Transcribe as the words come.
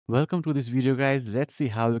Welcome to this video, guys. Let's see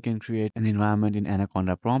how we can create an environment in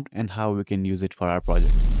Anaconda Prompt and how we can use it for our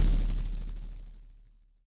project.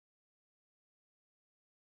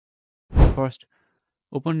 First,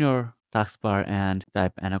 open your taskbar and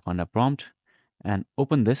type Anaconda Prompt and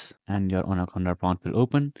open this and your Anaconda Prompt will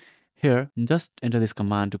open. Here, just enter this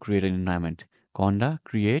command to create an environment. Conda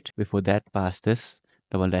create. Before that, pass this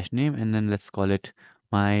double dash name and then let's call it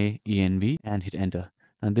my env and hit enter.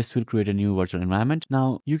 And this will create a new virtual environment.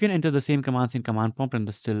 Now you can enter the same commands in command prompt and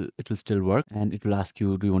it will still work, and it will ask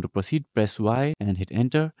you, do you want to proceed? Press Y and hit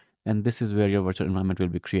enter. And this is where your virtual environment will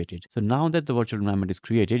be created. So now that the virtual environment is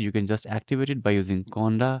created, you can just activate it by using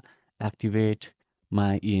Conda activate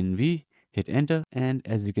my env, hit enter, and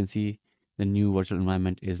as you can see, the new virtual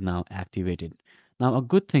environment is now activated. Now a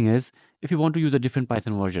good thing is, if you want to use a different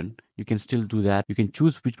Python version, you can still do that. You can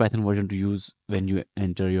choose which Python version to use when you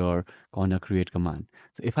enter your Conda create command.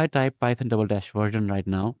 So if I type Python -- version right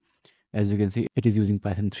now, as you can see, it is using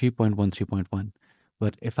Python 3.1.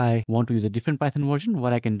 But if I want to use a different Python version,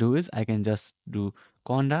 what I can do is I can just do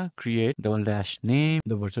Conda create -- name,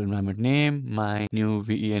 the virtual environment name, my new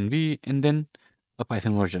venv, and then a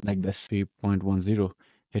Python version like this 3.10.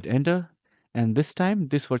 Hit enter. And this time,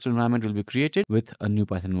 this virtual environment will be created with a new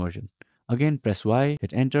Python version. Again, press Y,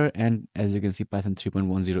 hit enter, and as you can see, Python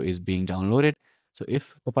 3.10 is being downloaded. So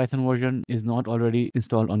if the Python version is not already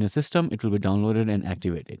installed on your system, it will be downloaded and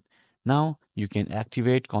activated. Now you can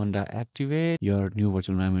activate Conda activate your new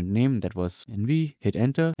virtual environment name, that was env, hit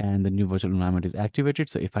enter, and the new virtual environment is activated.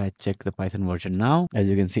 So if I check the Python version now, as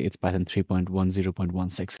you can see, it's Python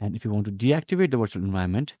 3.10.16. And if you want to deactivate the virtual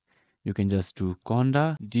environment, you can just do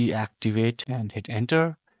Conda deactivate and hit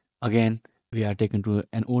enter. Again, we are taken to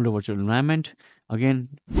an older virtual environment. Again,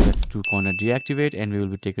 let's do Conda deactivate and we will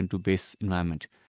be taken to base environment.